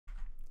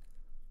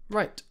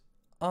Right,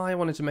 I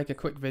wanted to make a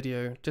quick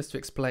video just to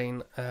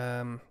explain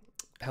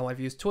how I've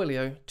used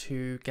Twilio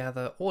to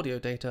gather audio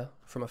data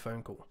from a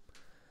phone call.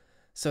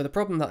 So the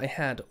problem that I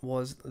had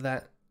was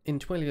that in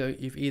Twilio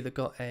you've either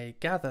got a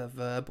gather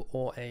verb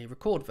or a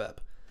record verb.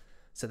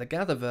 So the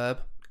gather verb,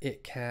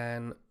 it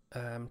can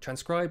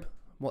transcribe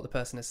what the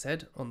person has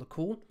said on the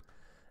call,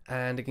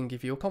 and it can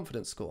give you a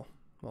confidence score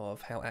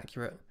of how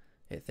accurate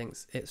it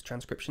thinks its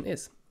transcription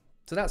is.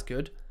 So that's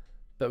good,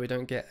 but we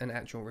don't get an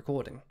actual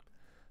recording.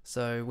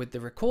 So with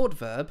the record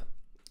verb,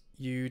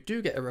 you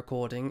do get a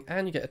recording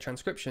and you get a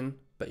transcription,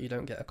 but you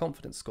don't get a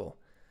confidence score.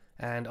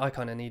 And I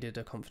kind of needed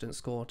a confidence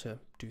score to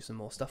do some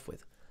more stuff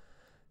with.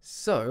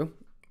 So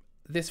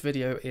this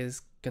video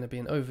is going to be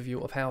an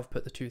overview of how I've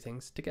put the two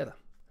things together.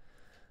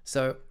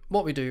 So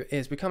what we do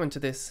is we come into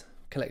this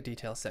collect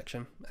details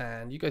section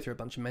and you go through a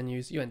bunch of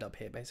menus. You end up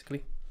here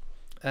basically.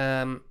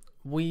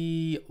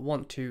 We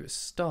want to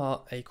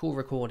start a call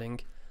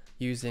recording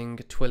using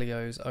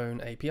Twilio's own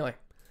API.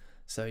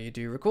 So you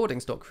do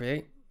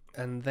recordings.create,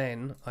 and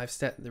then I've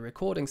set the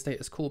recording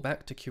status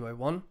callback to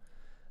Q01.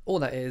 All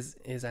that is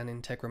an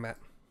integromat.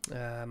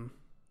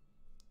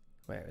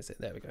 Where is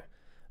it? There we go.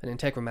 An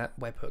integromat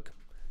webhook.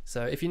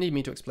 So if you need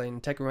me to explain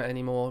integromat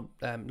anymore,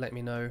 let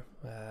me know,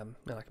 and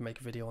I can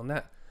make a video on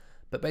that.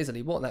 But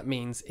basically what that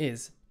means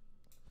is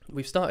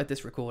we've started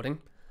this recording.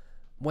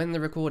 When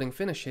the recording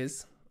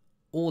finishes,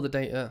 all the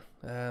data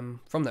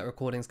from that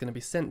recording is going to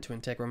be sent to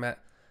integromat.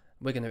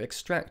 We're going to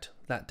extract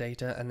that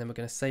data and then we're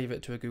going to save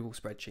it to a Google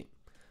spreadsheet.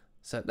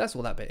 So that's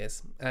all that bit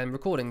is. And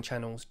recording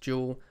channels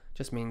dual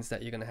just means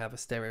that you're going to have a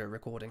stereo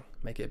recording,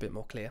 make it a bit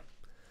more clear.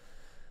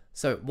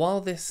 So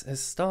while this has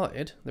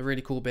started, the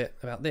really cool bit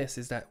about this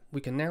is that we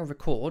can now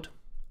record,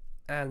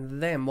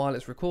 and then while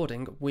it's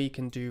recording, we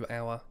can do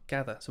our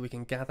gather. So we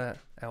can gather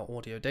our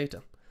audio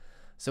data.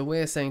 So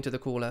we're saying to the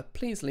caller,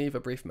 please leave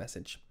a brief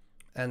message.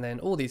 And then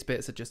all these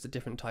bits are just the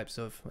different types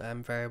of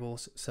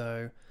variables.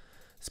 So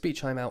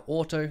speech timeout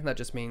auto, that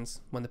just means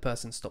when the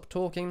person stopped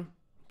talking,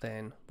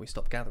 then we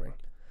stop gathering.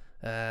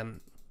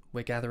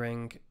 We're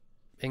gathering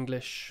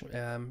English,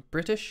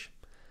 British,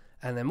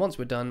 and then once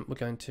we're done, we're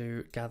going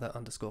to gather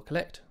 _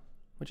 collect,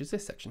 which is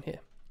this section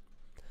here.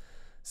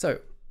 So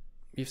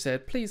you've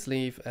said, please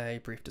leave a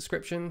brief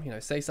description,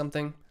 say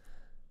something.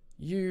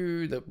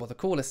 The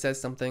caller says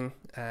something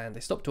and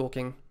they stop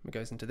talking, it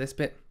goes into this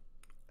bit.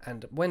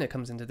 And when it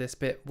comes into this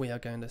bit, we are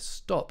going to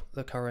stop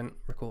the current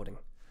recording.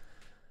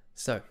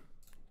 So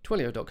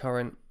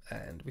Twilio.current,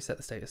 and we set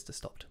the status to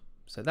stopped.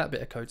 So that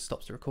bit of code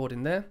stops the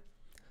recording there.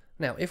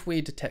 Now, if we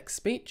detect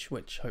speech,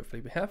 which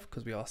hopefully we have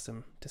because we asked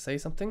them to say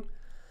something,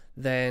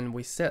 then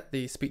we set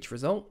the speech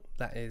result,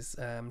 that is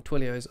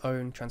Twilio's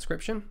own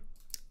transcription,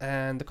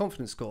 and the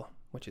confidence score,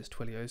 which is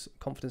Twilio's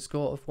confidence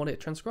score of what it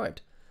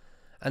transcribed.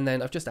 And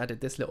then I've just added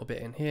this little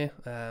bit in here,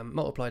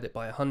 multiplied it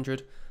by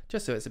 100,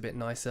 just so it's a bit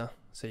nicer.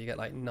 So you get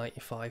like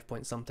 95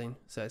 point something,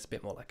 so it's a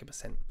bit more like a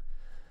percent.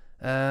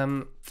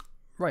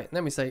 Right,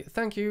 then we say,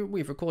 thank you,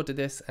 we've recorded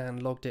this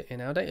and logged it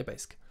in our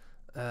database.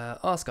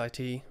 Ask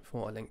IT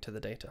for a link to the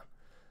data.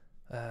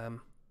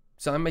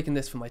 So I'm making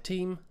this for my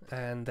team,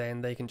 and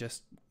then they can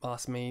just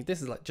ask me,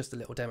 this is like just a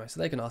little demo,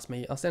 so they can ask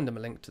me, I'll send them a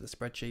link to the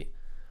spreadsheet,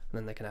 and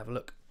then they can have a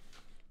look.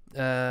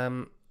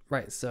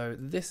 Right, so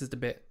this is the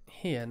bit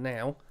here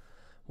now,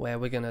 where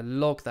we're going to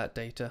log that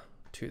data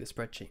to the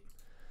spreadsheet.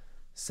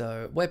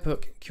 So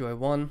webhook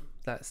Q01,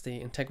 that's the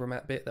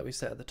integromat bit that we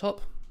set at the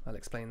top. I'll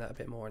explain that a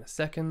bit more in a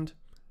second.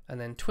 And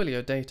then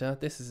Twilio data,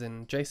 this is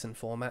in JSON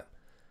format.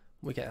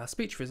 We get our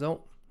speech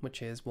result,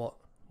 which is what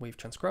we've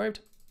transcribed.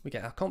 We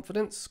get our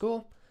confidence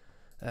score.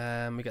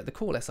 We get the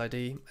call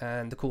SID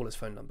and the caller's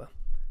phone number.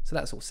 So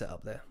that's all set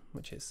up there,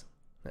 which is,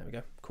 there we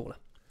go, caller.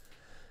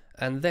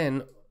 And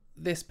then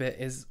this bit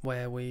is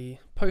where we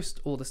post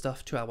all the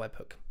stuff to our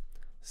webhook.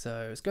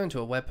 So it's going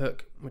to a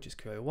webhook, which is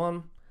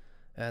Q01.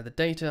 The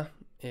data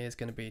is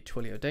going to be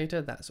Twilio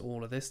data. That's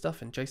all of this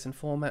stuff in JSON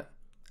format.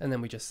 And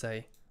then we just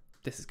say,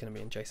 this is going to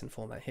be in JSON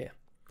format here.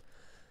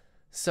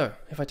 So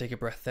if I take a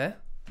breath there,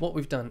 what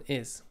we've done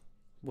is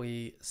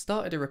we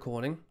started a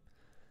recording.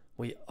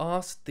 We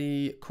asked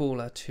the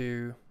caller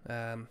to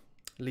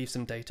leave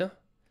some data.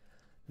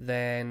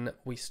 Then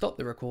we stopped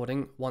the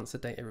recording once the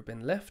data had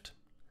been left.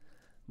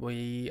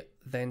 We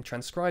then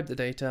transcribe the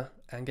data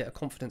and get a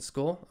confidence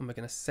score, and we're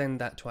going to send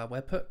that to our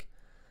webhook.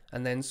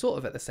 And then sort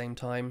of at the same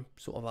time,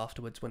 sort of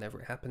afterwards, whenever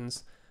it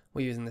happens,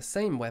 we're using the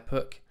same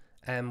webhook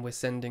and we're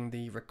sending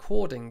the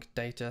recording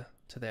data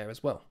to there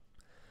as well.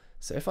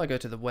 So if I go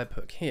to the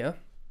webhook here,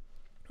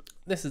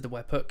 this is the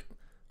webhook.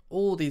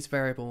 All these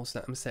variables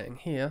that I'm setting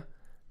here,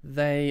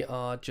 they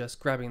are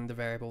just grabbing the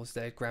variables.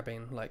 They're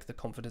grabbing like the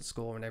confidence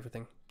score and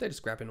everything. They're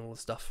just grabbing all the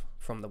stuff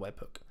from the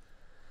webhook.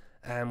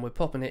 And we're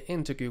popping it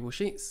into Google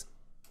Sheets,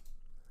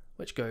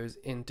 which goes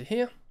into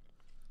here.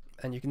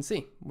 And you can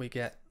see we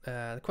get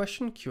the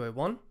question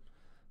Q01.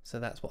 So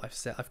that's what I've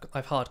set.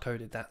 I've hard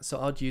coded that. So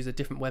I'd use a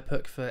different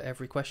webhook for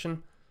every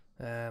question,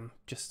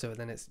 just so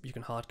then you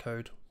can hard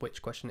code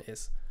which question it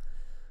is.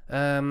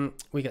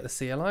 We get the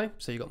CLI.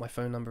 So you got my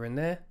phone number in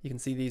there. You can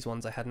see these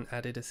ones I hadn't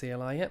added a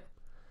CLI yet.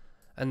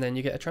 and then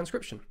you get a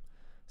transcription.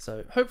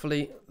 So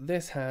hopefully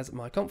this has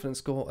my confidence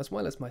score as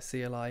well as my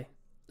CLI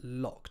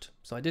locked.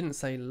 So I didn't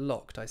say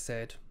locked, I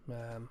said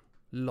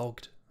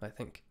logged, I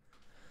think.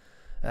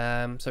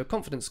 So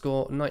confidence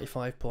score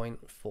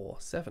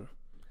 95.47.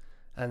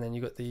 And then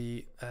you got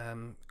the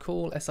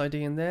call SID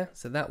in there.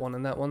 So that one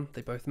and that one,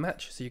 they both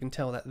match. So you can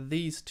tell that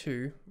these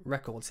two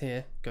records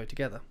here go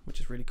together, which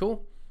is really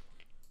cool.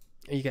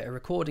 You get a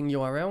recording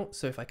URL.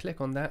 So if I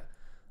click on that,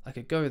 I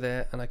could go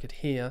there and I could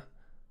hear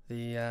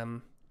the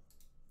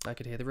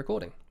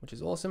recording, which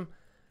is awesome.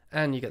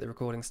 And you get the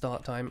recording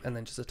start time and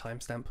then just a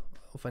timestamp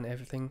of when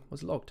everything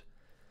was logged.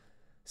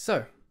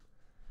 So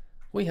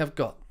we have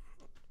got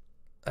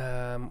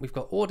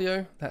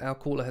audio that our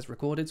caller has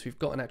recorded. So we've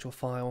got an actual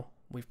file,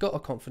 we've got a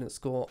confidence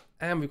score,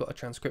 and we've got a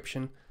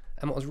transcription.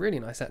 And what was really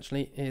nice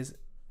actually is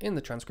in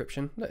the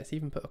transcription, look, it's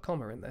even put a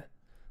comma in there.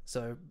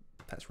 So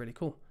that's really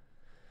cool.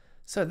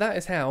 So that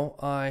is how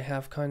I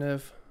have kind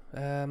of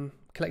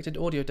collected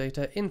audio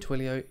data in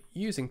Twilio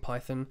using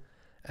Python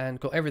and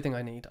got everything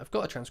I need. I've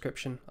got a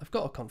transcription, I've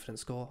got a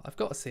confidence score, I've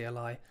got a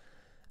CLI,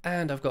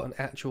 and I've got an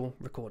actual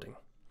recording.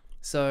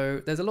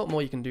 So there's a lot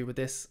more you can do with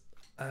this,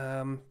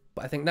 but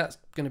I think that's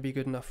going to be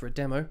good enough for a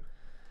demo,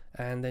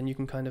 and then you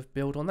can kind of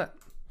build on that.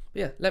 But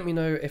yeah, let me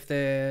know if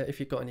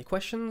you've got any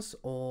questions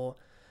or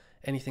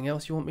anything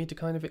else you want me to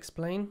kind of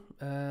explain,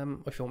 or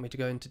if you want me to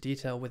go into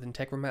detail with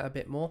Integromat a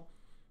bit more.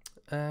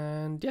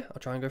 And yeah, I'll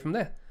try and go from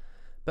there.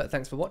 But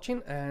thanks for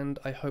watching, and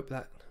I hope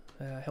that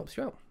helps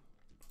you out.